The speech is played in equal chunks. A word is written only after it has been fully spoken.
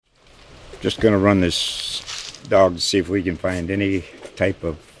Just going to run this dog to see if we can find any type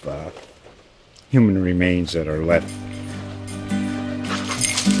of human remains that are left.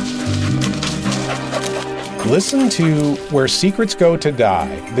 Listen to Where Secrets Go to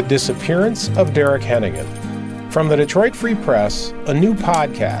Die, The Disappearance of Derek Hennigan. From the Detroit Free Press, a new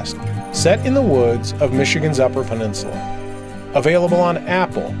podcast set in the woods of Michigan's Upper Peninsula. Available on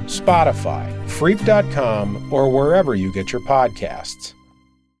Apple, Spotify, Freep.com, or wherever you get your podcasts.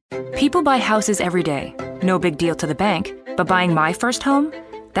 People buy houses every day. No big deal to the bank. But buying my first home?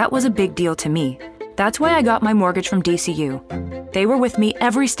 That was a big deal to me. That's why I got my mortgage from DCU. They were with me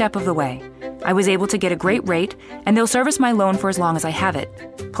every step of the way. I was able to get a great rate, and they'll service my loan for as long as I have it.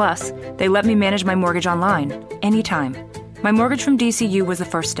 Plus, they let me manage my mortgage online, anytime. My mortgage from DCU was the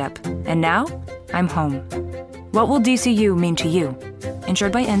first step, and now I'm home. What will DCU mean to you?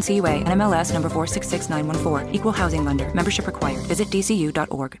 Insured by NCUA, NMLS number 466914. Equal housing lender. Membership required. Visit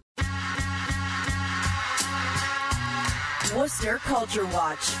dcu.org. Worcester Culture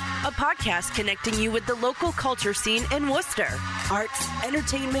Watch, a podcast connecting you with the local culture scene in Worcester. Arts,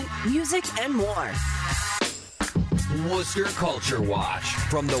 entertainment, music, and more. Worcester Culture Watch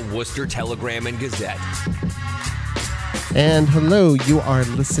from the Worcester Telegram and Gazette. And hello, you are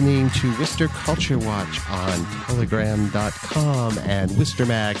listening to Worcester Culture Watch on Telegram.com and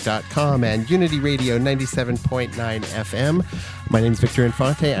WorcesterMag.com and Unity Radio 97.9 FM. My name is Victor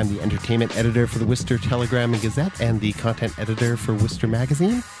Infante. I'm the entertainment editor for the Worcester Telegram and Gazette and the content editor for Worcester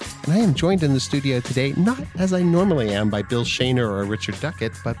Magazine. And I am joined in the studio today, not as I normally am by Bill Shaner or Richard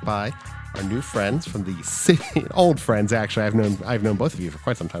Duckett, but by our new friends from the city, old friends actually. I've known both of you for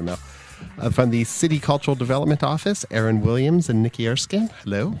quite some time now. From the City Cultural Development Office, Erin Williams and Nikki Erskine.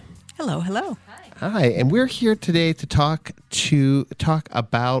 Hello. Hello. Hi, and we're here today to talk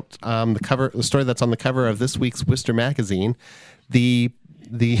about the story that's on the cover of this week's Worcester Magazine, the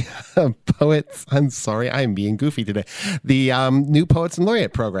poets. I'm sorry, I'm being goofy today. The new Poets and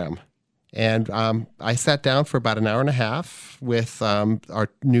Laureate program, and I sat down for about an hour and a half with our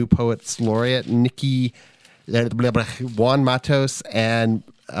new Poets Laureate, Nikki, Juan Matos, and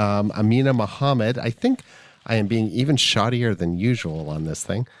Amina Mohammed. I think I am being even shoddier than usual on this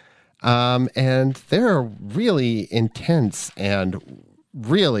thing. And they're really intense and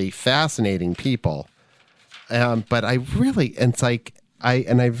really fascinating people. But I very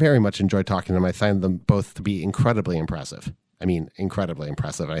much enjoy talking to them. I find them both to be incredibly impressive. Incredibly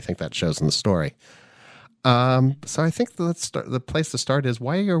impressive. And I think that shows in the story. So I think the place to start is,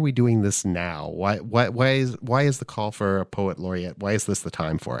 why are we doing this now? Why is the call for a poet laureate? Why is this the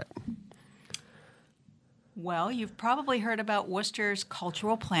time for it? Well, you've probably heard about Worcester's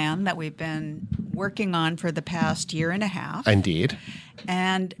cultural plan that we've been working on for the past year and a half. Indeed.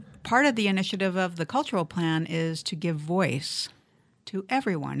 And part of the initiative of the cultural plan is to give voice to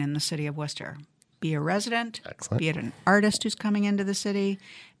everyone in the city of Worcester. Be a resident, Excellent. Be it an artist who's coming into the city,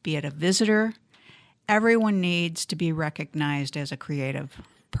 be it a visitor. Everyone needs to be recognized as a creative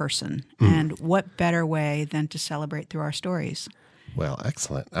person. And what better way than to celebrate through our stories? Well,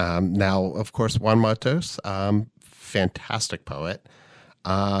 excellent. Now, of course, Juan Matos, fantastic poet,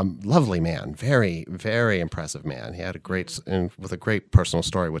 lovely man, very, very impressive man. He had with a great personal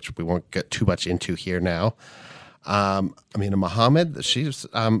story, which we won't get too much into here now. Amina Mohammed, she's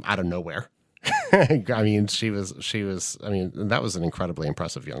out of nowhere. That was an incredibly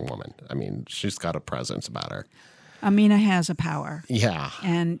impressive young woman. She's got a presence about her. Amina has a power. Yeah.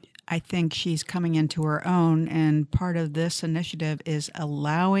 And I think she's coming into her own, and part of this initiative is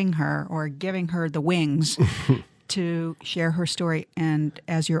allowing her or giving her the wings to share her story. And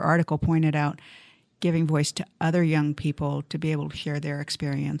as your article pointed out, giving voice to other young people to be able to share their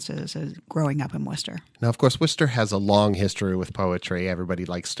experiences as growing up in Worcester. Now, of course, Worcester has a long history with poetry. Everybody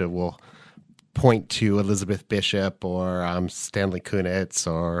likes to point to Elizabeth Bishop or Stanley Kunitz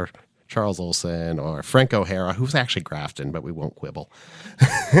or Charles Olson or Frank O'Hara, who's actually Grafton, but we won't quibble.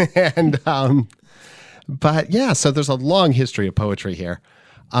 So there's a long history of poetry here,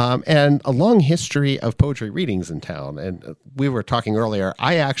 and a long history of poetry readings in town. And we were talking earlier,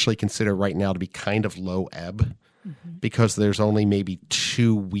 I actually consider right now to be kind of low ebb, because there's only maybe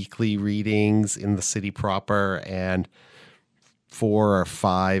 2 weekly readings in the city proper and 4 or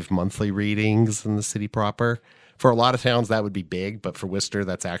 5 monthly readings in the city proper. For a lot of towns, that would be big, but for Worcester,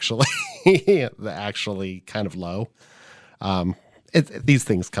 that's actually kind of low. These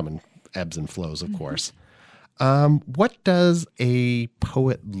things come in ebbs and flows, of course. What does a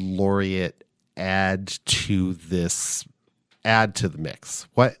poet laureate add to the mix?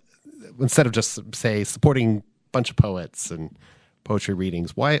 What, instead of just say supporting a bunch of poets and poetry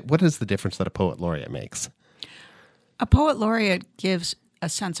readings, what is the difference that a poet laureate makes? A poet laureate gives a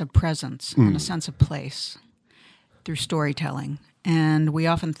sense of presence and a sense of place through storytelling. And we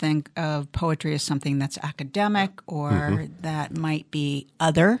often think of poetry as something that's academic or that might be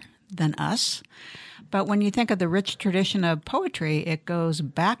other than us. But when you think of the rich tradition of poetry, it goes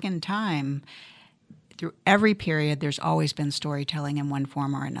back in time. Through every period, there's always been storytelling in one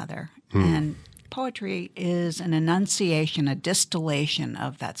form or another. And poetry is an enunciation, a distillation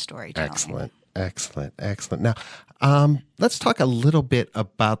of that storytelling. Excellent. Now, let's talk a little bit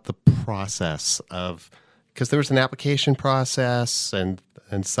about the process of, because there was an application process and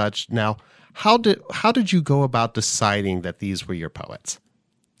such. Now, how did you go about deciding that these were your poets?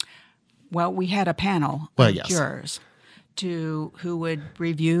 Well, we had a panel of jurors who would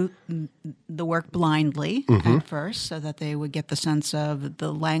review the work blindly at first, so that they would get the sense of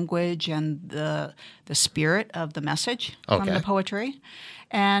the language and the spirit of the message from the poetry.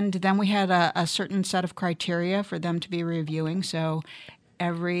 And then we had a certain set of criteria for them to be reviewing. So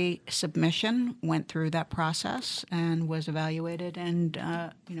every submission went through that process and was evaluated, and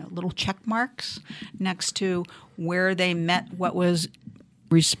little check marks next to where they met what was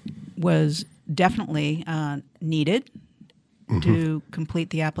definitely needed to complete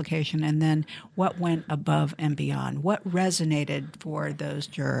the application, and then what went above and beyond, what resonated for those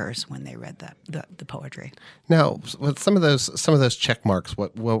jurors when they read the poetry. Now, with some of those check marks,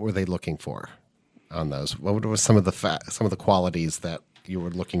 what were they looking for on those? What were some of the qualities that you were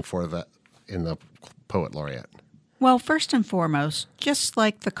looking for in the poet laureate? Well, first and foremost, just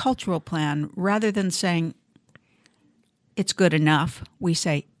like the cultural plan, rather than saying it's good enough, we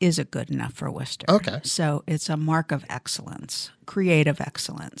say, is it good enough for Worcester? Okay. So it's a mark of excellence, creative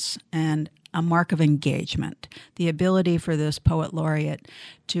excellence, and a mark of engagement. The ability for this poet laureate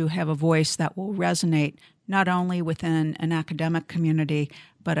to have a voice that will resonate not only within an academic community,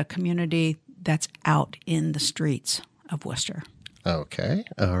 but a community that's out in the streets of Worcester. Okay.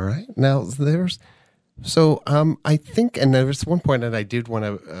 All right. Now, I think, and there was one point that I did want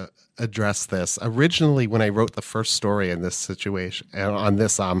to address this. Originally, when I wrote the first story in this situation, on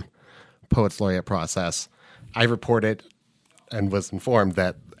this Poets Laureate process, I reported and was informed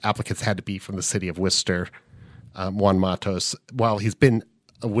that applicants had to be from the city of Worcester. Juan Matos, while he's been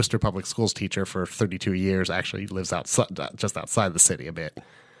a Worcester Public Schools teacher for 32 years, actually lives just outside the city a bit.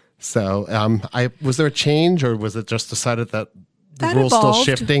 So was there a change, or was it just decided that the rule's still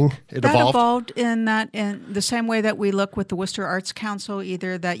shifting? It evolved in the same way that we look with the Worcester Arts Council,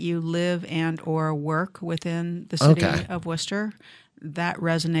 either that you live and or work within the city of Worcester. That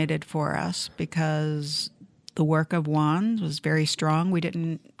resonated for us because the work of Juan was very strong. We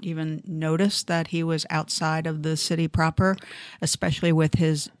didn't even notice that he was outside of the city proper, especially with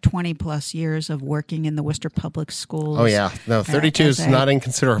his 20-plus years of working in the Worcester Public Schools. Oh, yeah. No, 32 is not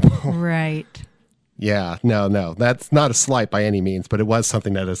inconsiderable. Right. Yeah, no, that's not a slight by any means, but it was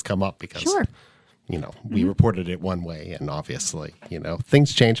something that has come up because, we reported it one way, and obviously,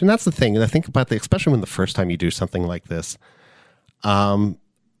 things change. And that's the thing. And I think about especially when the first time you do something like this,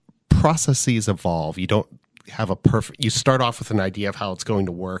 processes evolve. You don't have you start off with an idea of how it's going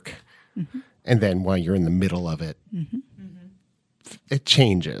to work. And then while you're in the middle of it, it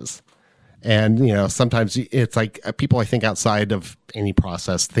changes. And, sometimes it's like people, I think, outside of any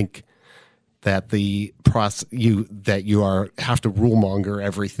process think that you have to rulemonger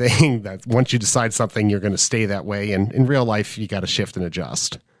everything, that once you decide something, you're going to stay that way. And in real life, you got to shift and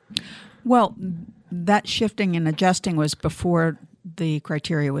adjust. Well, that shifting and adjusting was before the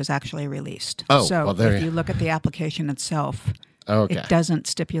criteria was actually released. If you look at the application itself, it doesn't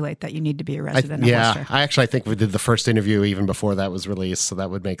stipulate that you need to be a resident of Worcester. I think we did the first interview even before that was released, so that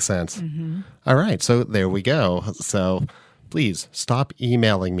would make sense. All right, so there we go. So please stop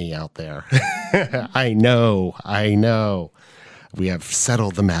emailing me out there. I know. We have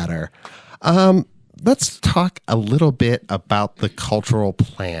settled the matter. Let's talk a little bit about the cultural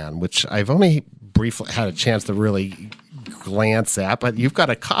plan, which I've only briefly had a chance to really glance at, but you've got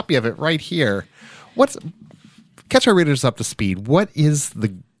a copy of it right here. Catch our readers up to speed. What is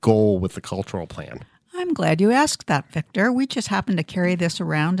the goal with the cultural plan? I'm glad you asked that, Victor. We just happen to carry this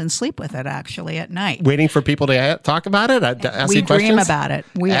around and sleep with it, actually, at night. Waiting for people to talk about it? Ask you questions? We dream about it.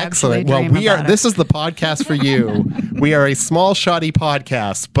 Excellent. This is the podcast for you. We are a small, shoddy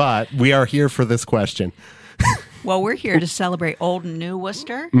podcast, but we are here for this question. Well, we're here to celebrate Old and New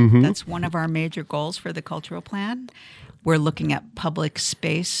Worcester. That's one of our major goals for the cultural plan. We're looking at public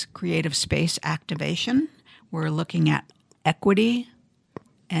space, creative space activation. We're looking at equity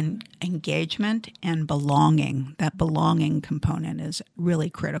and engagement and belonging. That belonging component is really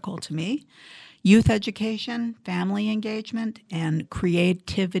critical to me. Youth education, family engagement, and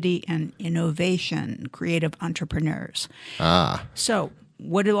creativity and innovation, creative entrepreneurs. So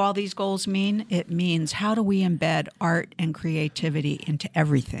what do all these goals mean? It means how do we embed art and creativity into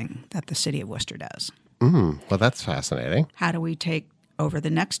everything that the city of Worcester does? Well, that's fascinating. How do we take, over the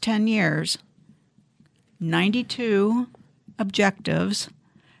next 10 years, 92 objectives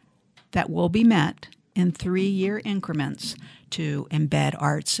that will be met in 3-year increments to embed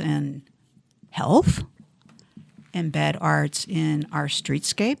arts in health, embed arts in our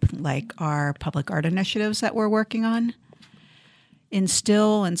streetscape, like our public art initiatives that we're working on,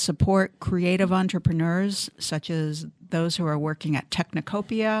 instill and support creative entrepreneurs, such as those who are working at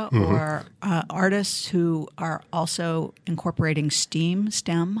Technocopia or artists who are also incorporating STEM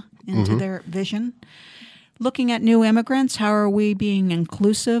into their vision. Looking at new immigrants, how are we being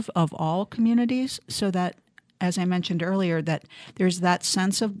inclusive of all communities so that, as I mentioned earlier, that there's that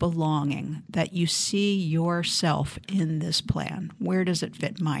sense of belonging, that you see yourself in this plan. Where does it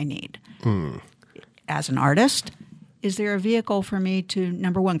fit my need? As an artist, is there a vehicle for me to,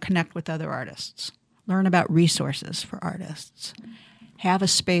 number one, connect with other artists, learn about resources for artists, have a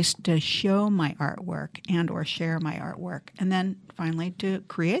space to show my artwork and or share my artwork, and then finally to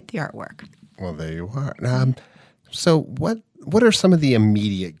create the artwork? Well, there you are. So what are some of the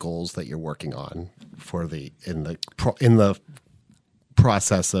immediate goals that you're working on for in the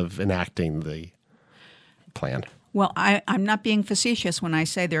process of enacting the plan? Well, I'm not being facetious when I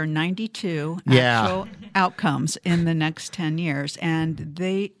say there are 92 actual outcomes in the next 10 years, and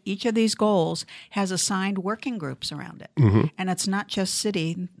each of these goals has assigned working groups around it. And it's not just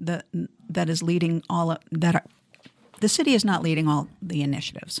city that is leading the city is not leading all the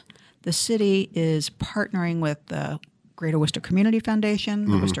initiatives. The city is partnering with the Greater Worcester Community Foundation,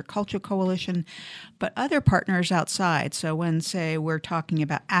 the Worcester Culture Coalition, but other partners outside. So when, say, we're talking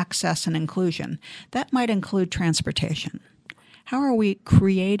about access and inclusion, that might include transportation. How are we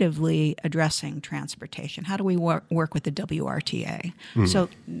creatively addressing transportation? How do we work with the WRTA? So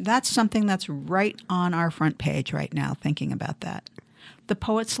that's something that's right on our front page right now, thinking about that. The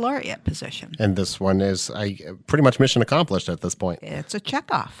Poets Laureate position. And this one is pretty much mission accomplished at this point. It's a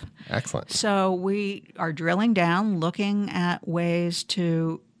checkoff. Excellent. So we are drilling down, looking at ways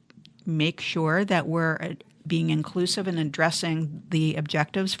to make sure that we're being inclusive in addressing the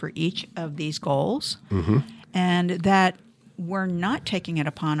objectives for each of these goals, and that we're not taking it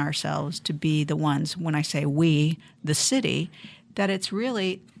upon ourselves to be the ones, when I say we, the city, that it's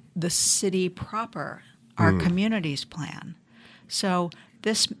really the city proper, our community's plan. So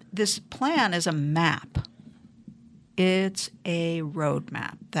this plan is a map. It's a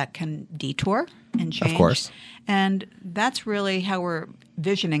roadmap that can detour and change. Of course. And that's really how we're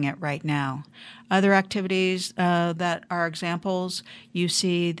visioning it right now. Other activities that are examples, you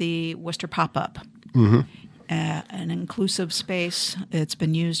see the Worcester Pop-Up. An inclusive space. It's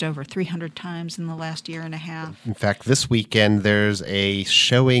been used over 300 times in the last year and a half. In fact, this weekend there's a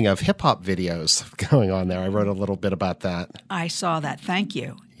showing of hip-hop videos going on there. I wrote a little bit about that. I saw that. Thank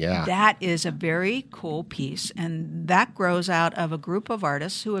you. Yeah. That is a very cool piece, and that grows out of a group of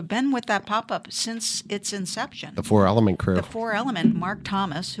artists who have been with that pop-up since its inception. The Four Element crew. The Four Element, Mark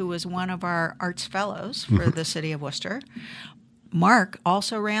Thomas, who was one of our arts fellows for the city of Worcester. Mark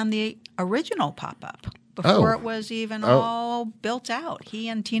also ran the original pop-up. Before it was even all built out. He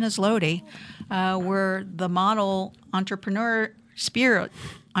and Tina Zlody were the model entrepreneurial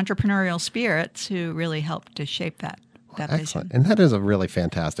spirits who really helped to shape that Excellent. vision. And that is a really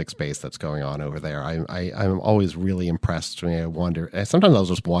fantastic space that's going on over there. I'm always really impressed when I wander. Sometimes I'll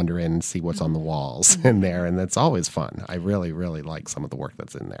just wander in and see what's on the walls in there, and it's always fun. I really, really like some of the work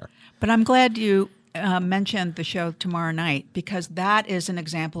that's in there. But I'm glad you mentioned the show tomorrow night, because that is an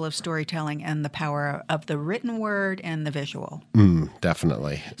example of storytelling and the power of the written word and the visual.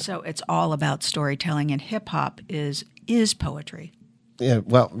 Definitely. So it's all about storytelling, and hip-hop is poetry. Yeah,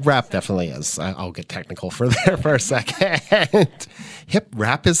 well, rap definitely is. I'll get technical for a second.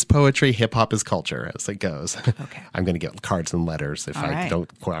 Rap is poetry, hip-hop is culture, as it goes. Okay. I'm going to get cards and letters if I don't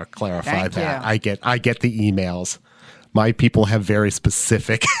clarify Thank that. you. I get the emails. My people have very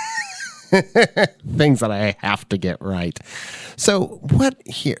specific things that I have to get right. So what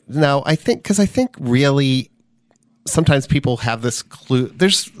here now? I think really sometimes people have this clue.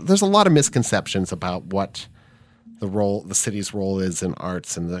 There's a lot of misconceptions about what the city's role is in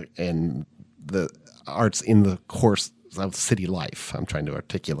arts and the arts in the course of city life. I'm trying to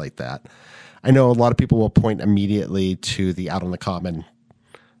articulate that. I know a lot of people will point immediately to the Out on the Common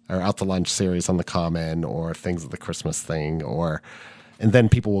or Out to Lunch series on the Common, or things of the Christmas thing, and then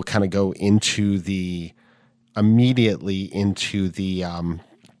people will kind of go immediately into the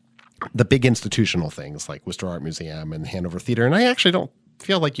big institutional things like Worcester Art Museum and Hanover Theater. And I actually don't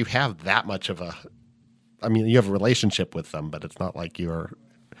feel like you have that much of I mean, you have a relationship with them, but it's not like you're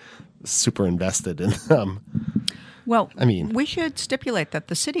super invested in them. Well, I mean, we should stipulate that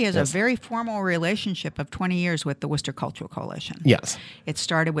the city has Yes. a very formal relationship of 20 years with the Worcester Cultural Coalition. Yes. It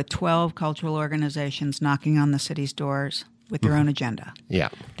started with 12 cultural organizations knocking on the city's doors with their own agenda. Yeah.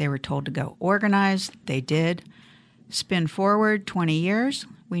 They were told to go organize. They did. Spin forward 20 years.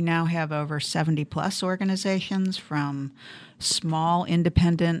 We now have over 70 plus organizations, from small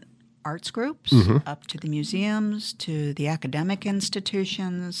independent arts groups up to the museums, to the academic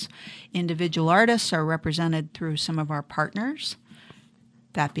institutions. Individual artists are represented through some of our partners,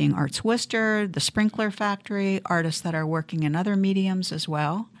 that being Arts Worcester, the Sprinkler Factory, artists that are working in other mediums as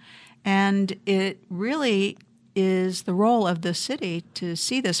well. And it really is the role of the city to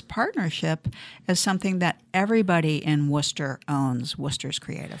see this partnership as something that everybody in Worcester owns, Worcester's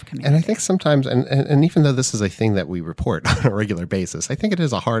creative community. And I think sometimes, and even though this is a thing that we report on a regular basis, I think it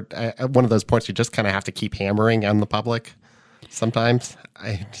is a hard, one of those points you just kind of have to keep hammering on the public sometimes.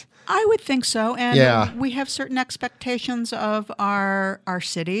 I would think so. And Yeah. we have certain expectations of our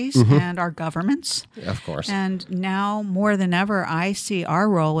cities and our governments. Of course. And now more than ever, I see our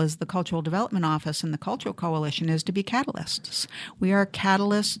role as the Cultural Development Office and the Cultural Coalition is to be catalysts. We are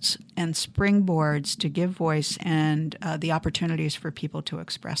catalysts and springboards to give voice and the opportunities for people to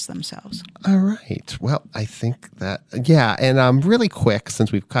express themselves. All right. Well, I think that, yeah. And really quick,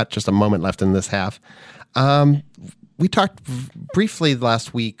 since we've got just a moment left in this half, we talked briefly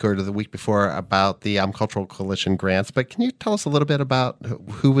last week or the week before about the Cultural Coalition grants, but can you tell us a little bit about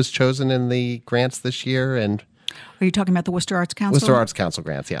who was chosen in the grants this year? And Are you talking about the Worcester Arts Council? Worcester Arts Council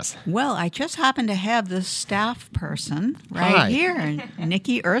grants, yes. Well, I just happen to have the staff person right Hi. here,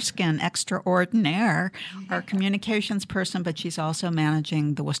 Nikki Erskine, extraordinaire, our communications person, but she's also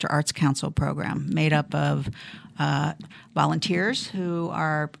managing the Worcester Arts Council program, made up of volunteers who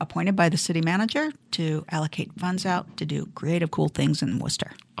are appointed by the city manager to allocate funds out to do creative, cool things in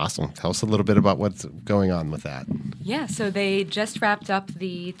Worcester. Awesome. Tell us a little bit about what's going on with that. Yeah, so they just wrapped up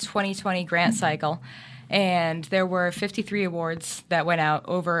the 2020 grant cycle, and there were 53 awards that went out,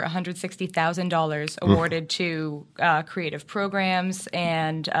 over $160,000 awarded to creative programs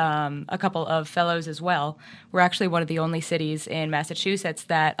and a couple of fellows as well. We're actually one of the only cities in Massachusetts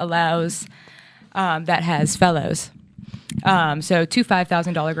that allows that has fellows. So two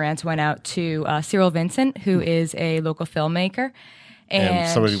 $5,000 grants went out to Cyril Vincent, who is a local filmmaker. And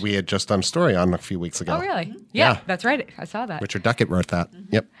somebody we had just done a story on a few weeks ago. Oh, really? Yeah, that's right. I saw that. Richard Duckett wrote that.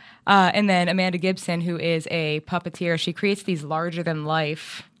 Yep. And then Amanda Gibson, who is a puppeteer. She creates these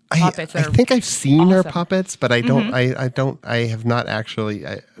larger-than-life puppets. I think I've seen her puppets, but I don't. I have not actually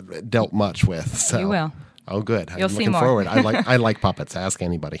dealt much with. So. You will. Oh, good. You'll I'm see looking more. forward. I like puppets. Ask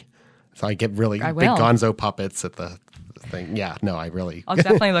anybody. So I get really big will. gonzo puppets at the thing. Yeah. No, I really. I'll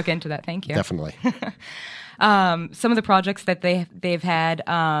definitely look into that. Thank you. Definitely. Some of the projects that they've had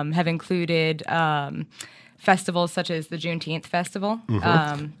have included festivals such as the Juneteenth Festival,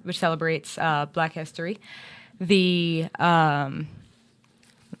 which celebrates Black history. I'm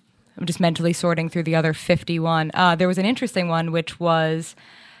just mentally sorting through the other 51. There was an interesting one, which was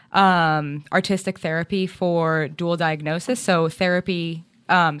artistic therapy for dual diagnosis. So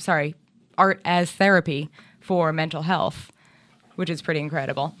art as therapy for mental health, which is pretty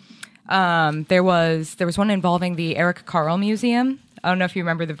incredible. There was one involving the Eric Carle Museum. I don't know if you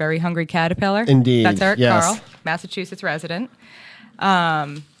remember the Very Hungry Caterpillar. Indeed, That's Eric yes. Carle, Massachusetts resident.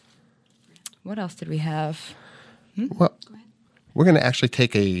 What else did we have? Well, we're going to actually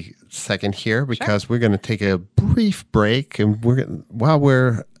take a second here because we're going to take a brief break, and while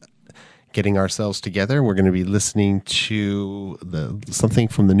we're getting ourselves together, we're going to be listening to something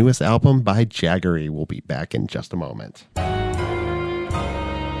from the newest album by Jaggery. We'll be back in just a moment.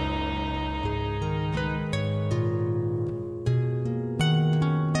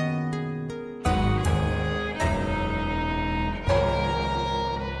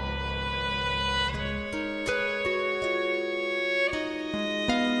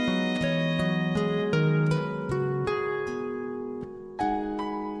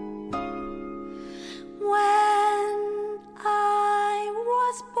 When I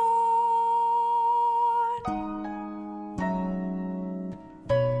was born,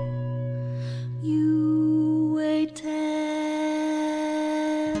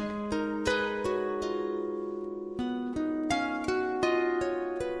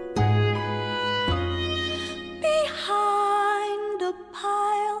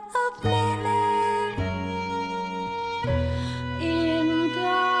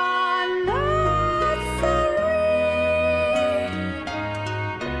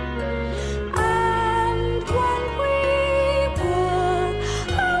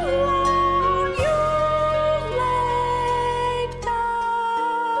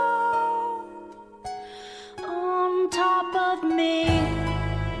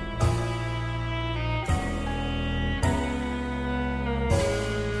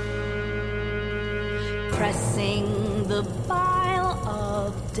 the bile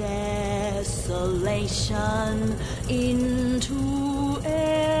of desolation into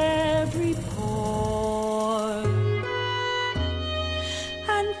every pore.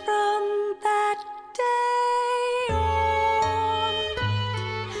 And from that day on,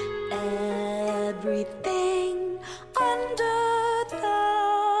 everything under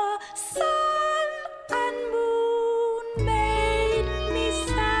the sun and moon made me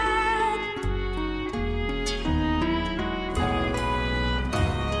sad.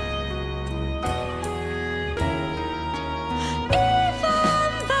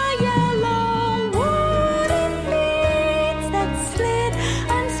 Even the yellow wooden blades that slid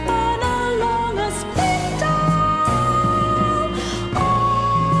and spun along a spindle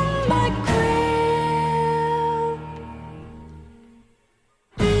on my crib.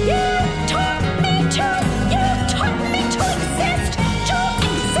 You taught me to exist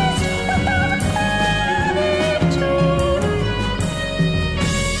without attitude.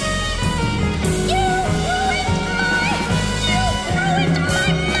 You ruined my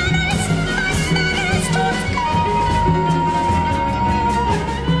manners to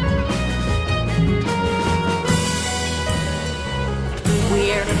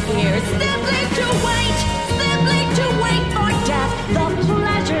We're here simply to wait for death. The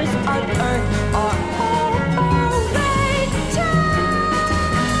pleasures of earth are overrated.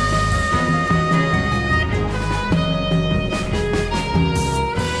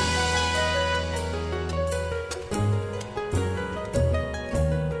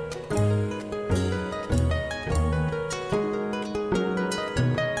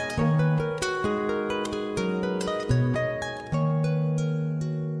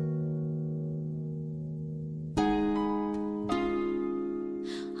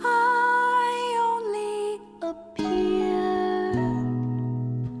 I only appear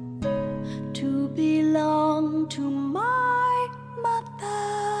to belong to my mother.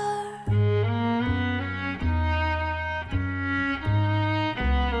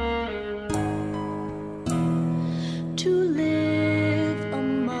 To live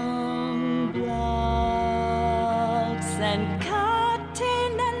among blocks and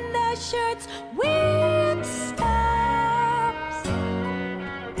cotton and their shirts with stamps.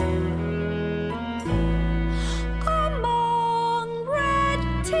 Among red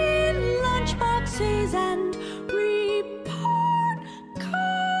tin lunchboxes and report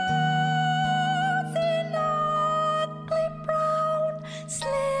cards in ugly brown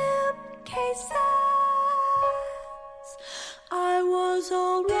slipcases. I was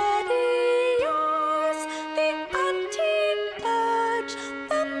already yours, the anti-purge,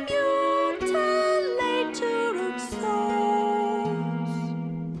 the mutilator of souls.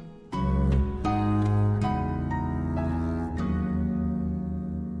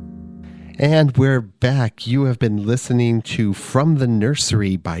 And we're back. You have been listening to From the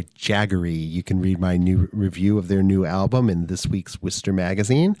Nursery by Jaggery. You can read my new review of their new album in this week's Worcester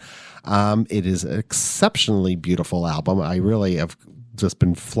magazine. It is an exceptionally beautiful album. I really have just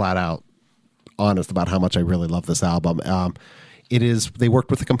been flat out honest about how much I really love this album. They worked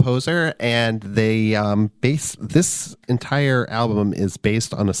with the composer, and they this entire album is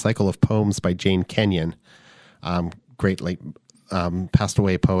based on a cycle of poems by Jane Kenyon, great late passed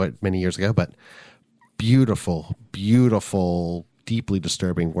away poet many years ago, but beautiful, deeply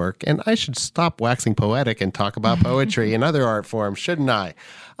disturbing work. And I should stop waxing poetic and talk about poetry and other art forms, shouldn't I?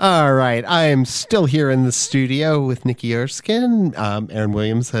 All right. I am still here in the studio with Nikki Erskine. Erin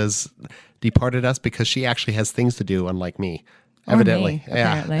Williams has departed us because she actually has things to do, unlike me. Evidently.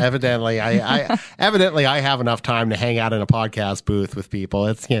 Evidently. I have enough time to hang out in a podcast booth with people.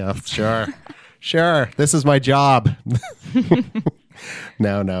 It's, sure. This is my job.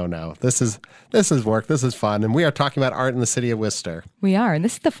 No. This is work. This is fun. And we are talking about art in the city of Worcester. We are. And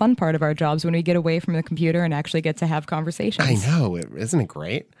this is the fun part of our jobs, when we get away from the computer and actually get to have conversations. I know. Isn't it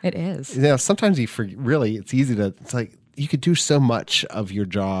great? It is. Sometimes it's easy to, it's like you could do so much of your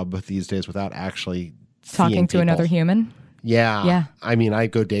job these days without actually talking to another human. Yeah. I mean, I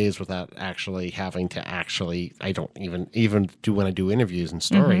go days without actually having to I don't even do when I do interviews and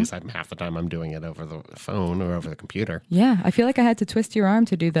stories. Half the time I'm doing it over the phone or over the computer. Yeah. I feel like I had to twist your arm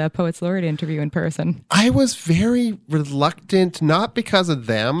to do the Poets Laureate interview in person. I was very reluctant, not because of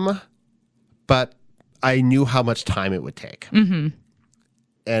them, but I knew how much time it would take. Mm-hmm.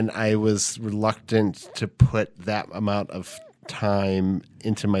 And I was reluctant to put that amount of time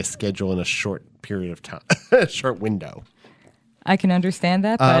into my schedule in a short period of time, a short window. I can understand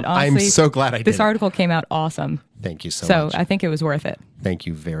that, but honestly, I'm so glad I did. This article came out awesome. Thank you so much. So I think it was worth it. Thank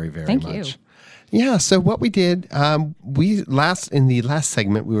you very, very much. Thank you. Yeah. So what we did, in the last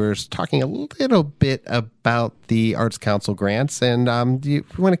segment, we were talking a little bit about the Arts Council grants, and do you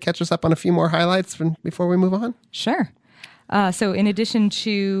want to catch us up on a few more highlights before we move on? Sure. So in addition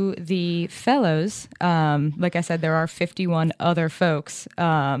to the fellows, like I said, there are 51 other folks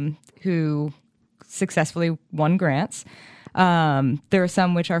who successfully won grants. There are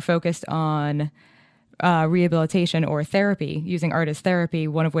some which are focused on rehabilitation or therapy, using art as therapy,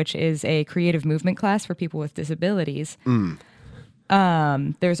 one of which is a creative movement class for people with disabilities.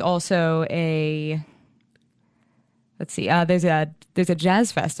 There's also there's a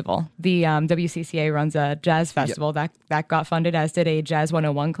jazz festival. The WCCA runs a jazz festival that got funded, as did a Jazz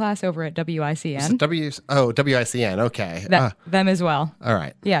 101 class over at WICN. WICN, okay. Them as well. All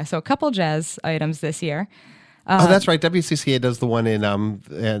right. Yeah, so a couple jazz items this year. That's right. WCCA does the one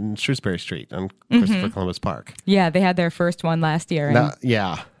in Shrewsbury Street on Christopher Columbus Park. Yeah, they had their first one last year. And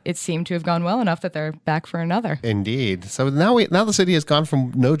yeah. It seemed to have gone well enough that they're back for another. Indeed. So now the city has gone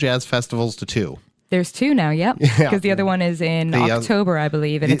from no jazz festivals to 2. There's 2 now, yep. Because the other one is in October, I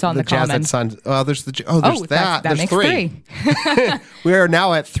believe, and it's on the Jazz Common. at Sun. There's that. That There's makes 3. We are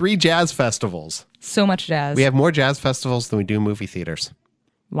now at 3 jazz festivals. So much jazz. We have more jazz festivals than we do movie theaters.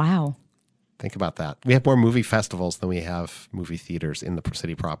 Wow. Think about that. We have more movie festivals than we have movie theaters in the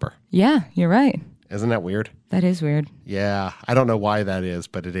city proper. Yeah, you're right. Isn't that weird? That is weird. Yeah. I don't know why that is,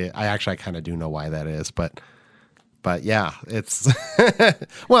 but it is. I kind of do know why that is, but yeah, it's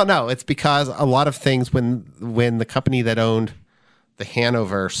well, no, it's because a lot of things when the company that owned the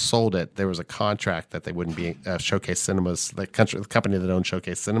Hanover sold it, there was a contract that they wouldn't be Showcase Cinemas. The company that owned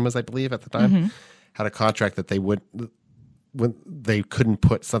Showcase Cinemas, I believe, at the time, had a contract that they couldn't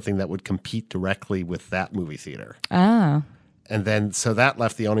put something that would compete directly with that movie theater. Ah. And then so that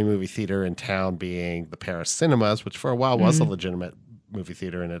left the only movie theater in town being the Paris Cinemas, which for a while was a legitimate movie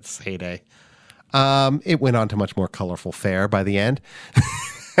theater in its heyday. It went on to much more colorful fare by the end.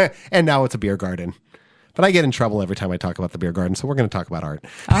 And now it's a beer garden. But I get in trouble every time I talk about the beer garden, so we're going to talk about art.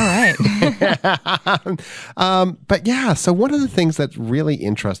 All right. But yeah, so one of the things that's really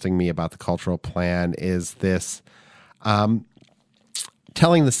interesting me about the cultural plan is this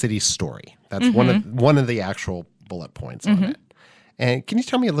telling the city's story. That's one of the actual bullet points on it. And can you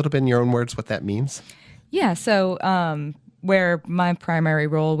tell me a little bit in your own words what that means? Yeah, so where my primary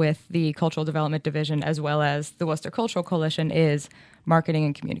role with the Cultural Development Division as well as the Worcester Cultural Coalition is marketing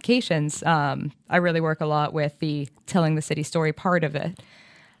and communications, I really work a lot with the telling the city story part of it.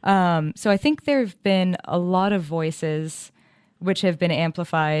 So I think there have been a lot of voices which have been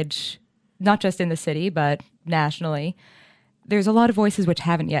amplified, not just in the city, but nationally. There's a lot of voices which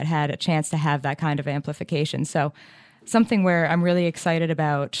haven't yet had a chance to have that kind of amplification. So something where I'm really excited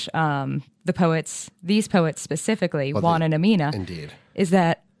about these poets specifically, Juan and Amina, indeed, is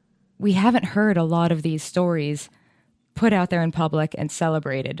that we haven't heard a lot of these stories put out there in public and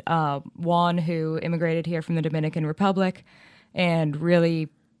celebrated. Juan, who immigrated here from the Dominican Republic and really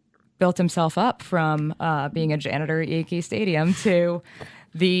built himself up from being a janitor at Yankee Stadium to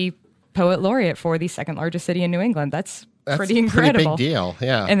the poet laureate for the second largest city in New England. That's pretty incredible. Pretty big deal,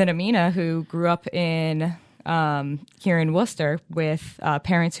 yeah. And then Amina, who grew up in here in Worcester with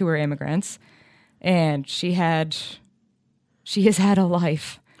parents who were immigrants, and she has had a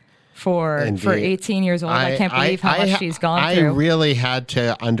life for 18 years old. I can't believe how much she's gone through. I really had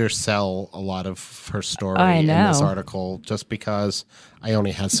to undersell a lot of her story in this article just because I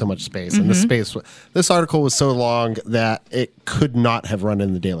only had so much space. And this article was so long that it could not have run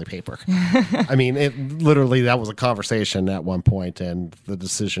in the daily paper. I mean, that was a conversation at one point, and the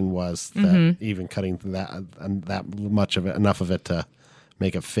decision was that even cutting that much of it, enough of it to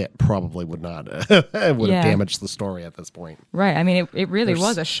make it fit, probably would not have damaged the story at this point. Right. I mean, it really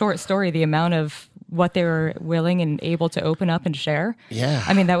was a short story, the amount of what they were willing and able to open up and share. Yeah.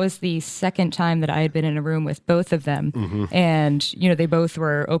 I mean, that was the second time that I had been in a room with both of them. And, they both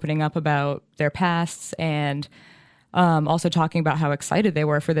were opening up about their pasts and also talking about how excited they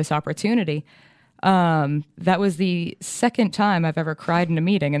were for this opportunity. That was the second time I've ever cried in a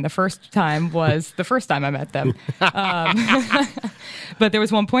meeting, and the first time was the first time I met them. But there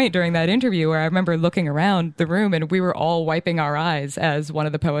was one point during that interview where I remember looking around the room, and we were all wiping our eyes as one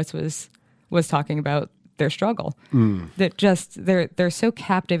of the poets was talking about their struggle. That just they're so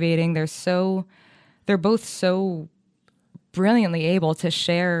captivating. They're both so brilliantly able to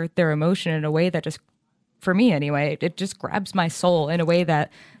share their emotion in a way that just, for me anyway, it just grabs my soul in a way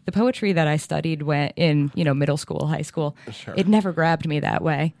that the poetry that I studied in middle school, high school, it never grabbed me that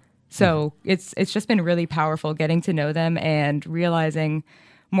way. So it's just been really powerful getting to know them and realizing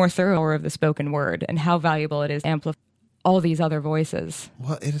more thorough of the spoken word and how valuable it is to amplify. Yeah, I really had to undersell a lot of her story in this article just because I only had so much space. And this article was so long that it could not have run in the daily paper. I mean, all these other voices.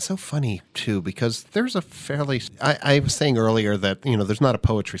 Well, it is so funny, too, because there's a fairly... I was saying earlier that, there's not a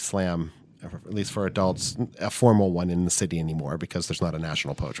poetry slam, at least for adults, a formal one in the city anymore because there's not a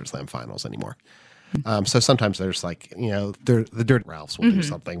national poetry slam finals anymore. So sometimes there's the Dirty Ralphs will do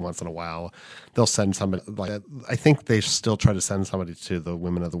something once in a while. They'll send somebody, I think they still try to send somebody to the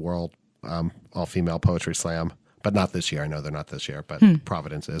Women of the World all-female poetry slam, but not this year. I know they're not this year, but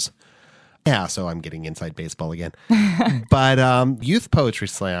Providence is. Yeah, so I'm getting inside baseball again. But Youth Poetry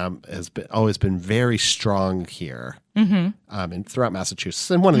Slam has always been very strong here and throughout Massachusetts.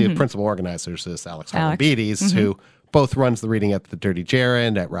 And one of the principal organizers is Alex Harlan-Beatties, who both runs the reading at the Dirty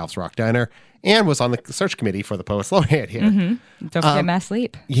Gerund at Ralph's Rock Diner and was on the search committee for the Poets Laureate here. Don't forget Mass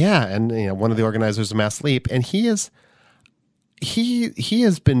Leap. Yeah, and one of the organizers of Mass Leap. And he has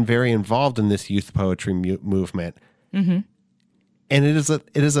been very involved in this youth poetry movement. And it is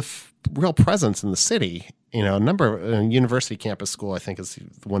a real presence in the city. A number of University Campus School, I think, is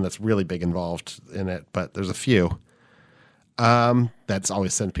the one that's really big involved in it, but there's a few that's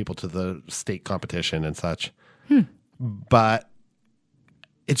always sent people to the state competition and such. But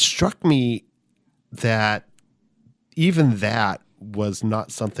it struck me that even that was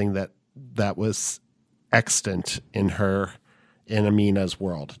not something that was extant in Amina's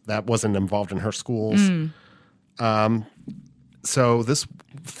world. That wasn't involved in her schools. So this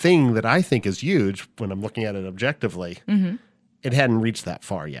thing that I think is huge when I'm looking at it objectively, it hadn't reached that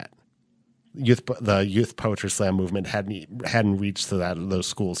far yet. The youth poetry slam movement hadn't reached to those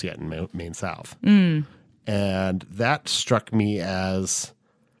schools yet in Maine South, and that struck me as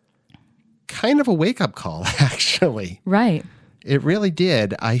kind of a wake up call. Actually, right? It really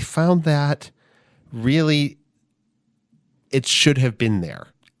did. I found that really it should have been there,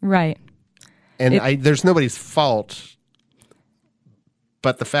 right? And there's nobody's fault.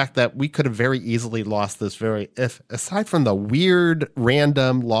 But the fact that we could have very easily lost this aside from the weird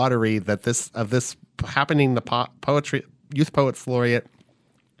random lottery that this happening, the Youth Poets Laureate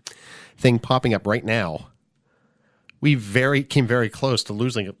thing popping up right now, we came very close to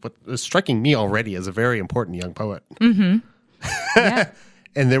losing it. What is striking me already as a very important young poet. Yeah.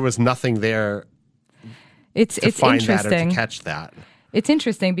 And there was nothing there to find that or to catch that. It's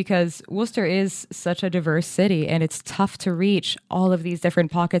interesting because Worcester is such a diverse city, and it's tough to reach all of these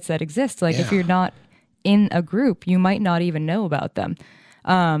different pockets that exist. If you're not in a group, you might not even know about them.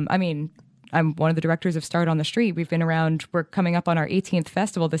 I'm one of the directors of Start on the Street. We've been around. We're coming up on our 18th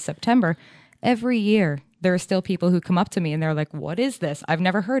festival this September. Every year, there are still people who come up to me and they're like, "What is this? I've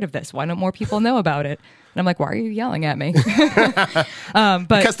never heard of this. Why don't more people know about it?" And I'm like, "Why are you yelling at me?" But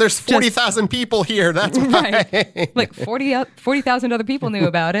because there's 40,000 people here. That's why. Right. 40,000 other people knew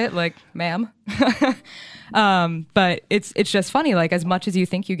about it. Like, ma'am. But it's just funny. As much as you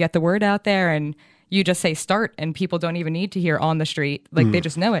think you get the word out there and you just say start and people don't even need to hear on the street, they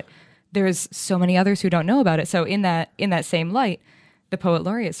just know it. There's so many others who don't know about it. So in that same light, the Poet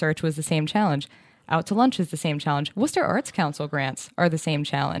Laureate search was the same challenge. Out to Lunch is the same challenge. Worcester Arts Council grants are the same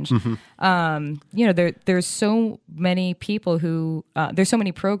challenge. There's so many people who, there's so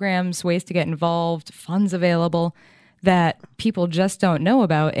many programs, ways to get involved, funds available that people just don't know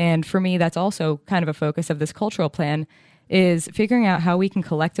about. And for me, that's also kind of a focus of this cultural plan, is figuring out how we can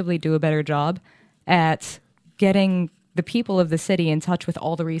collectively do a better job at getting the people of the city in touch with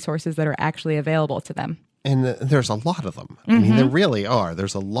all the resources that are actually available to them. And there's a lot of them. I mean, there really are.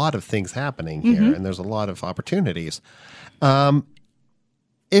 There's a lot of things happening here, and there's a lot of opportunities.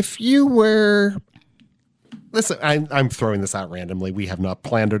 If you were... Listen, I'm throwing this out randomly. We have not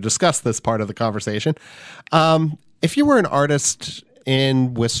planned or discussed this part of the conversation. If you were an artist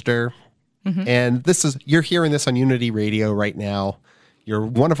in Worcester, and you're hearing this on Unity Radio right now, you're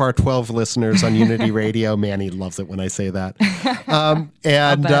one of our 12 listeners on Unity Radio. Manny loves it when I say that.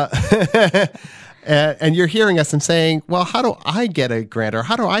 And you're hearing us and saying, well, how do I get a grant or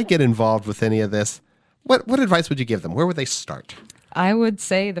how do I get involved with any of this? What advice would you give them? Where would they start? I would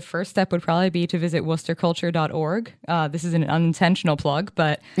say the first step would probably be to visit worcesterculture.org. This is an unintentional plug,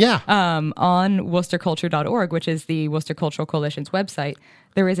 but on worcesterculture.org, which is the Worcester Cultural Coalition's website,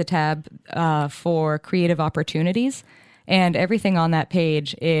 there is a tab for creative opportunities. And everything on that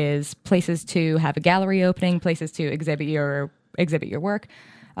page is places to have a gallery opening, places to exhibit your work.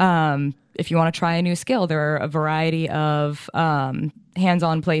 If you want to try a new skill, there are a variety of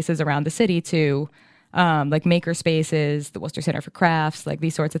hands-on places around the city to, like maker spaces, the Worcester Center for Crafts, like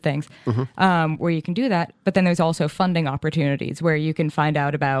these sorts of things, where you can do that. But then there's also funding opportunities where you can find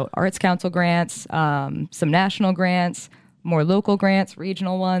out about Arts Council grants, some national grants, more local grants,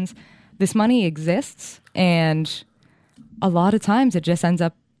 regional ones. This money exists, and a lot of times it just ends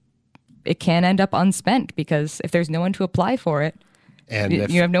up it can end up unspent because if there's no one to apply for it, And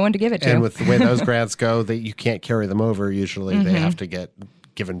you have no one to give it to. And with the way those grants go, that you can't carry them over. Usually, they have to get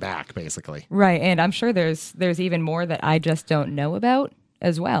given back, basically. Right, and I'm sure there's even more that I just don't know about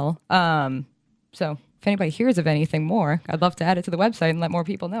as well. So if anybody hears of anything more, I'd love to add it to the website and let more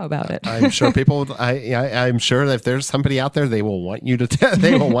people know about it. I'm sure people. I'm sure that if there's somebody out there, they will want you to.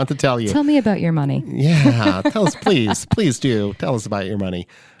 They will want to tell you. Tell me about your money. Yeah, tell us, please do tell us about your money.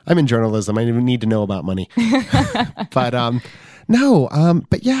 I'm in journalism. I need to know about money. But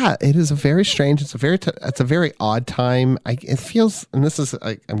but yeah, it is a very strange. It's a very odd time. It feels, and this is.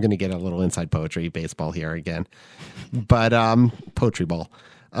 I'm going to get a little inside poetry baseball here again, but poetry ball.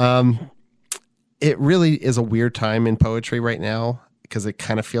 It really is a weird time in poetry right now because it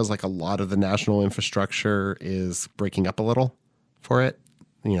kind of feels like a lot of the national infrastructure is breaking up a little for it.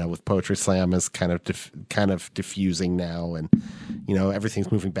 With Poetry Slam is kind of diffusing now, and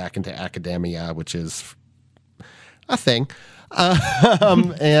everything's moving back into academia, which is a thing.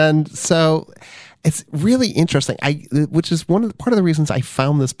 And so it's really interesting. Which is part of the reasons I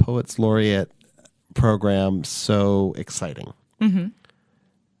found this Poets Laureate program so exciting. Mm-hmm.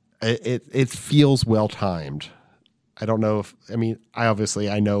 It feels well timed. I don't know I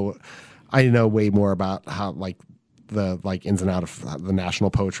know way more about how the ins and outs of the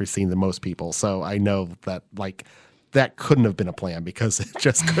national poetry scene than most people. So I know that that couldn't have been a plan because it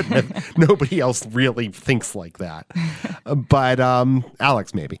just couldn't have. Nobody else really thinks like that. But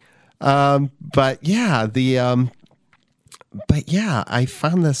Alex maybe. But yeah, I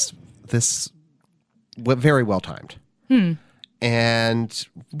found this very well timed. And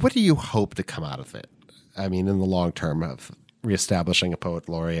what do you hope to come out of it? I mean, in the long term of reestablishing a poet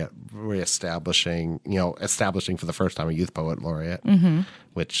laureate, establishing for the first time a youth poet laureate,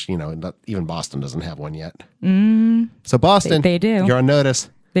 which, even Boston doesn't have one yet. So Boston, they do. You're on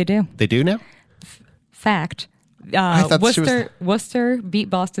notice. They do. They do now? Fact. Worcester beat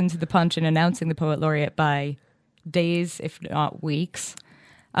Boston to the punch in announcing the poet laureate by days, if not weeks.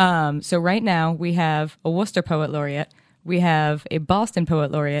 So right now we have a Worcester poet laureate. We have a Boston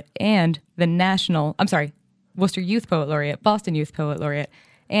Poet Laureate and Worcester Youth Poet Laureate, Boston Youth Poet Laureate,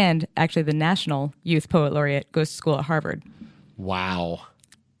 and actually the National Youth Poet Laureate goes to school at Harvard. Wow.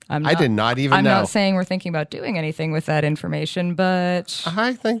 I did not even know. I'm not saying we're thinking about doing anything with that information, but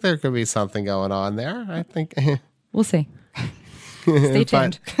I think there could be something going on there. I think we'll see. Stay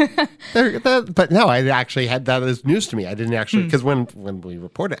tuned. But no, I actually had that as news to me. I didn't actually, because when we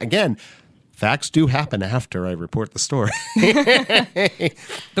report it, again, facts do happen after I report the story. The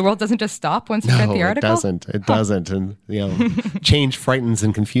world doesn't just stop once you read the article? It doesn't. And, change frightens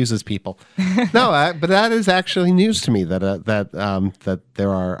and confuses people. No, but that is actually news to me that there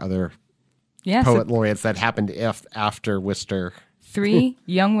are other poet laureates that happened after Worcester. 3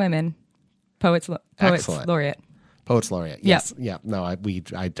 young women, poets laureate. Poets laureate, yes. Yeah. No, I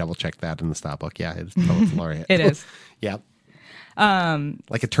double checked that in the stop book. Yeah, it's poets laureate. It is. Yeah.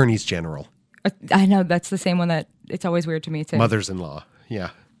 Like attorneys general. I know, that's the same one that it's always weird to me too. Mothers-in-law, yeah.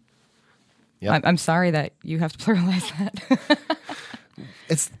 Yep. I'm sorry that you have to pluralize that.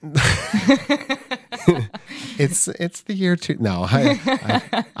 It's the year two. No,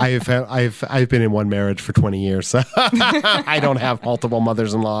 I've been in one marriage for 20 years, so I don't have multiple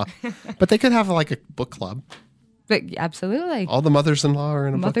mothers-in-law. But they could have like a book club. But absolutely. All the mothers-in-law are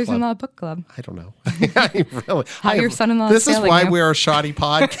in a mothers-in-law book club. I don't know. I really. How your son-in-law This is why you. We're a shoddy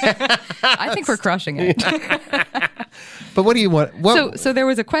podcast. I think we're crushing it. But what do you want? So there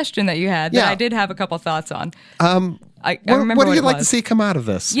was a question that you had that I did have a couple thoughts on. I remember what do you like to see come out of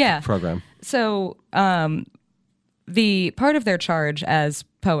this program? So the part of their charge as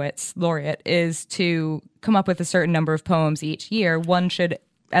poets laureate is to come up with a certain number of poems each year.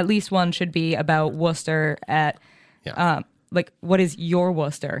 At least one should be about Worcester what is your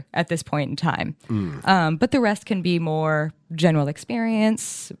Worcester at this point in time. But the rest can be more general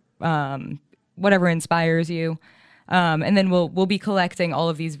experience, whatever inspires you. And then we'll be collecting all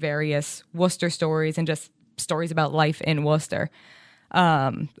of these various Worcester stories and just stories about life in Worcester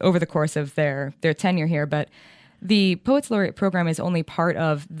over the course of their tenure here. But the Poets Laureate program is only part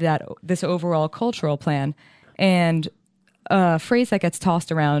of this overall cultural plan. And a phrase that gets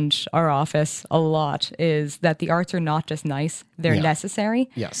tossed around our office a lot is that the arts are not just nice, they're necessary.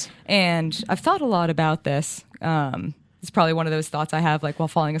 Yes. And I've thought a lot about this. It's probably one of those thoughts I have while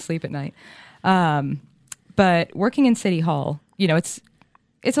falling asleep at night. But working in City Hall, it's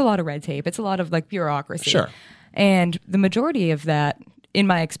a lot of red tape. It's a lot of bureaucracy. Sure. And the majority of that, in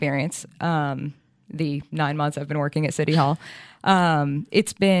my experience, the 9 months I've been working at City Hall,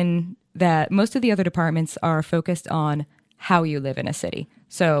 it's been that most of the other departments are focused on how you live in a city.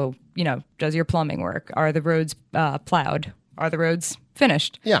 So, does your plumbing work? Are the roads plowed? Are the roads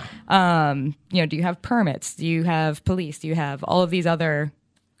finished? Yeah. Do you have permits? Do you have police? Do you have all of these other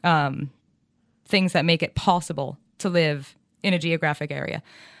things that make it possible to live in a geographic area?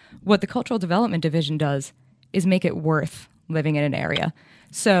 What the Cultural Development Division does is make it worth living in an area.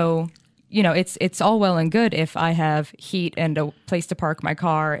 So, it's all well and good if I have heat and a place to park my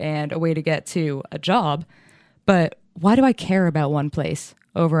car and a way to get to a job, but why do I care about one place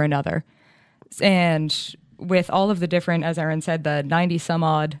over another? And with all of the different, as Erin said, the 90 some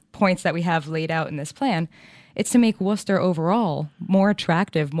odd points that we have laid out in this plan, it's to make Worcester overall more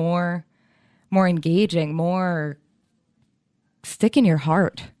attractive, more engaging, more stick in your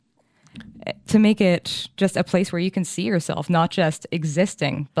heart, to make it just a place where you can see yourself, not just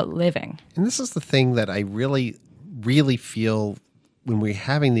existing, but living. And this is the thing that I really, really feel when we're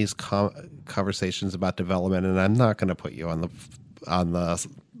having these conversations about development, and I'm not going to put you on the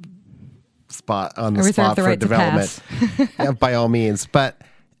spot for development by all means, but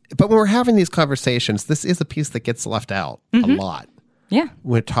when we're having these conversations, this is a piece that gets left out a lot. Yeah.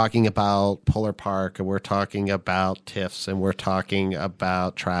 We're talking about Polar Park, and we're talking about TIFs, and we're talking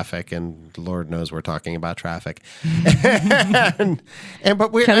about traffic, and Lord knows we're talking about traffic. But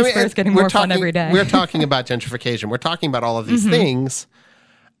it's getting more fun every day. We're talking about gentrification. We're talking about all of these things.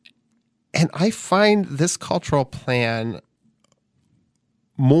 And I find this cultural plan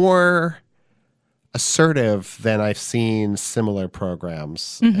more assertive than I've seen similar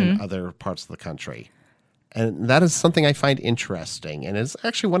programs in other parts of the country. And that is something I find interesting. And it's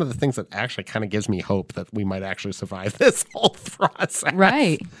actually one of the things that actually kind of gives me hope that we might actually survive this whole process.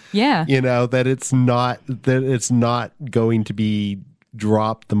 Right. Yeah. That it's not going to be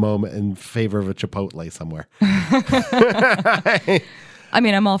dropped the moment in favor of a Chipotle somewhere. I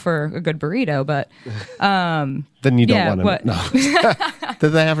mean, I'm all for a good burrito, but then you don't want to know.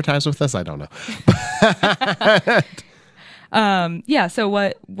 Did they advertise with this? I don't know. So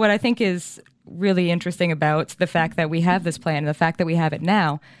what I think is really interesting about the fact that we have this plan and the fact that we have it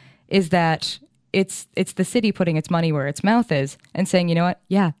now is that it's the city putting its money where its mouth is and saying, you know what?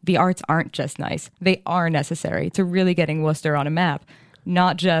 Yeah, the arts aren't just nice. They are necessary to really getting Worcester on a map,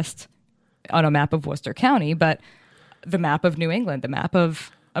 not just on a map of Worcester County, but the map of New England, the map of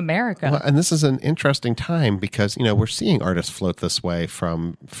America. Well, and this is an interesting time because, we're seeing artists float this way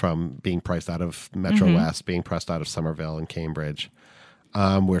from being priced out of Metro West, being priced out of Somerville and Cambridge.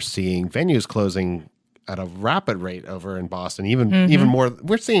 We're seeing venues closing at a rapid rate over in Boston, even more.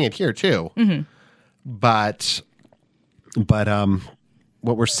 We're seeing it here too. But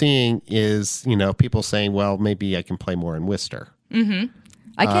what we're seeing is, people saying, well, maybe I can play more in Worcester.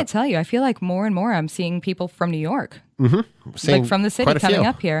 I can't tell you. I feel like more and more I'm seeing people from New York, like from the city coming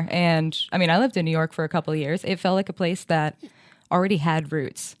up here. And I mean, I lived in New York for a couple of years. It felt like a place that already had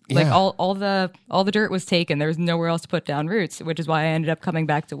roots. Like all the dirt was taken. There was nowhere else to put down roots, which is why I ended up coming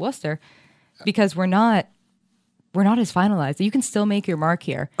back to Worcester, because we're not as finalized. You can still make your mark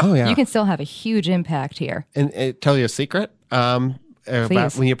here. Oh yeah, you can still have a huge impact here. And tell you a secret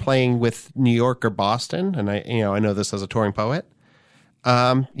about when you're playing with New York or Boston, and I know this as a touring poet.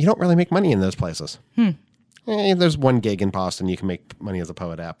 You don't really make money in those places. There's one gig in Boston you can make money as a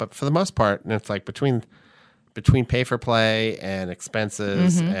poet at, but for the most part, it's like between pay for play and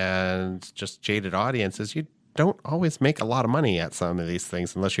expenses and just jaded audiences, you don't always make a lot of money at some of these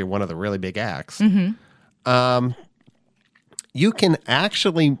things unless you're one of the really big acts. You can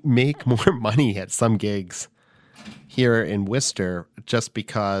actually make more money at some gigs here in Worcester just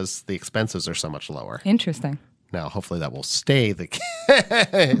because the expenses are so much lower. Interesting. Now, hopefully that will stay the case.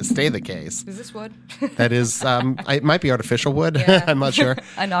 Is this wood? That is, it might be artificial wood. Yeah. I'm not sure.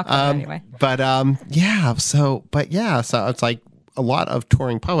 I knocked on it anyway. But so it's like a lot of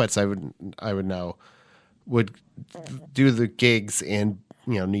touring poets I would know would do the gigs in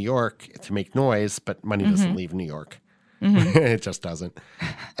New York to make noise, but money doesn't leave New York. It just doesn't.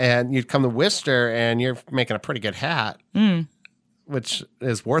 And you'd come to Worcester and you're making a pretty good hat. Which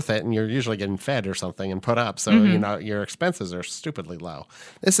is worth it, and you're usually getting fed or something and put up, so your expenses are stupidly low.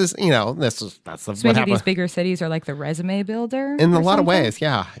 That's so what maybe happens. These bigger cities are like the resume builder In a lot something? of ways,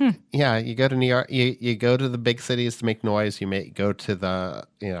 yeah. Yeah, you go to New York, you go to the big cities to make noise. You may go to the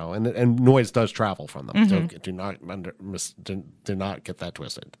and noise does travel from them. So do not get that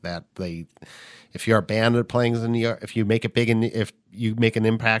twisted. If you're a band playing in New York, if you make an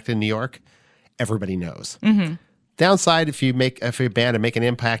impact in New York, everybody knows. Downside, if you're a band and make an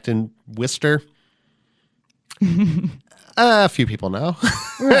impact in Worcester, a few people know.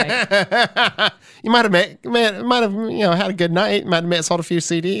 Right. You might have had a good night. Might have sold a few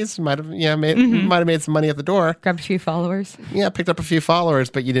CDs. Might have made some money at the door. Grabbed a few followers. Yeah, picked up a few followers,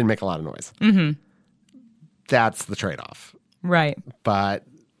 but you didn't make a lot of noise. Mm-hmm. That's the trade-off. Right. But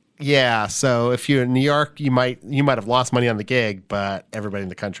yeah, so if you're in New York, you might have lost money on the gig, but everybody in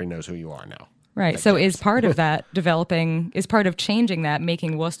the country knows who you are now. Right. So is part of that changing that,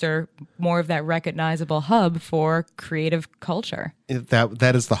 making Worcester more of that recognizable hub for creative culture?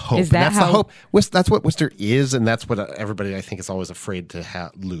 That is the hope. That's the hope. That's what Worcester is, and that's what everybody, I think, is always afraid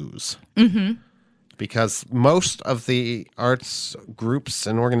to lose. Mm-hmm. Because most of the arts groups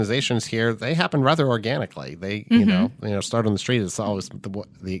and organizations here, they happen rather organically. They, start on the street. It's always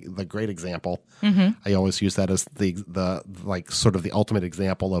the great example. Mm-hmm. I always use that as the sort of the ultimate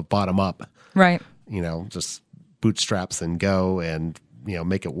example of bottom up. Right. Just bootstraps and go and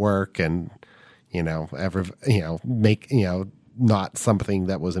make it work and make not something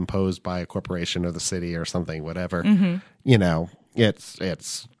that was imposed by a corporation or the city or something, whatever. Mm-hmm.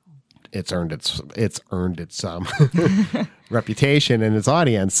 It's earned its reputation and its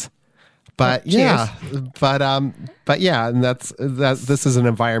audience, but and that's this is an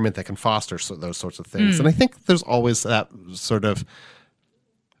environment that can foster those sorts of things, and I think there's always that sort of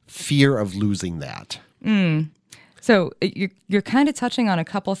fear of losing that. So you're kind of touching on a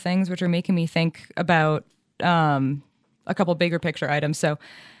couple things which are making me think about a couple bigger picture items. So,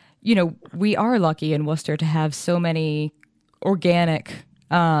 we are lucky in Worcester to have so many organic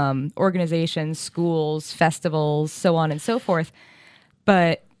organizations, schools, festivals, so on and so forth.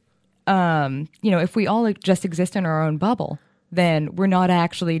 But, if we all just exist in our own bubble, then we're not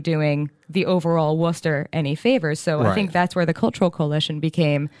actually doing the overall Worcester any favors. So right. I think that's where the Cultural Coalition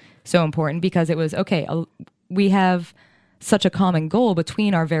became so important, because it was, okay, we have such a common goal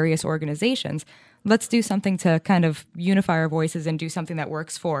between our various organizations. Let's do something to kind of unify our voices and do something that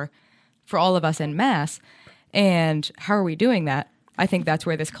works for all of us en masse. And how are we doing that? I think that's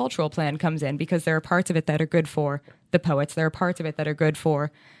where this cultural plan comes in, because there are parts of it that are good for the poets. There are parts of it that are good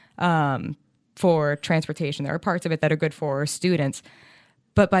for transportation. There are parts of it that are good for students.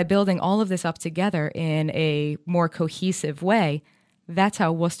 But by building all of this up together in a more cohesive way, that's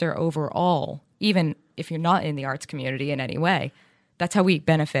how Worcester overall, even if you're not in the arts community in any way, that's how we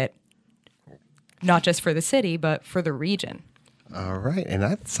benefit, not just for the city, but for the region. All right. And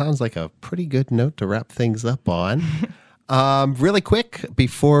that sounds like a pretty good note to wrap things up on. Really quick,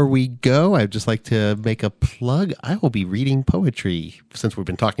 before we go, I'd just like to make a plug. I will be reading poetry, since we've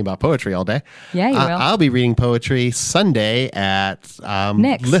been talking about poetry all day. Yeah, you will. I'll be reading poetry Sunday at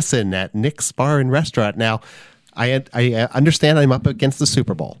Nick's. Listen at Nick's Bar and Restaurant. Now, I understand I'm up against the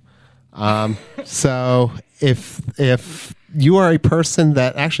Super Bowl. So if you are a person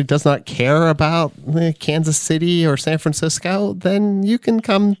that actually does not care about Kansas City or San Francisco, then you can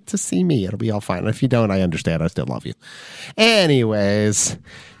come to see me. It'll be all fine. If you don't, I understand. I still love you. Anyways,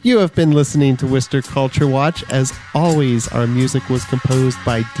 you have been listening to Worcester Culture Watch. As always, our music was composed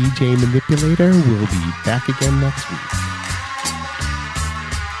by DJ Manipulator. We'll be back again next week.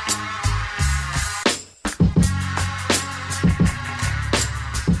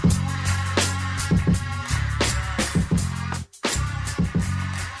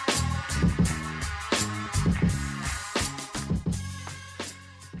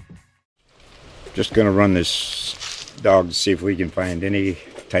 Just going to run this dog to see if we can find any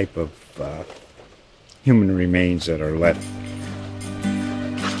type of human remains that are left.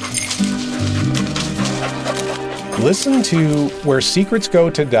 Listen to Where Secrets Go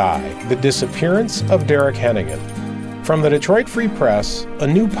to Die, The Disappearance of Derek Hennigan. From the Detroit Free Press, a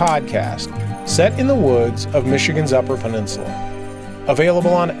new podcast set in the woods of Michigan's Upper Peninsula.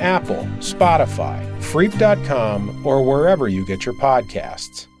 Available on Apple, Spotify, Freep.com, or wherever you get your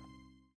podcasts.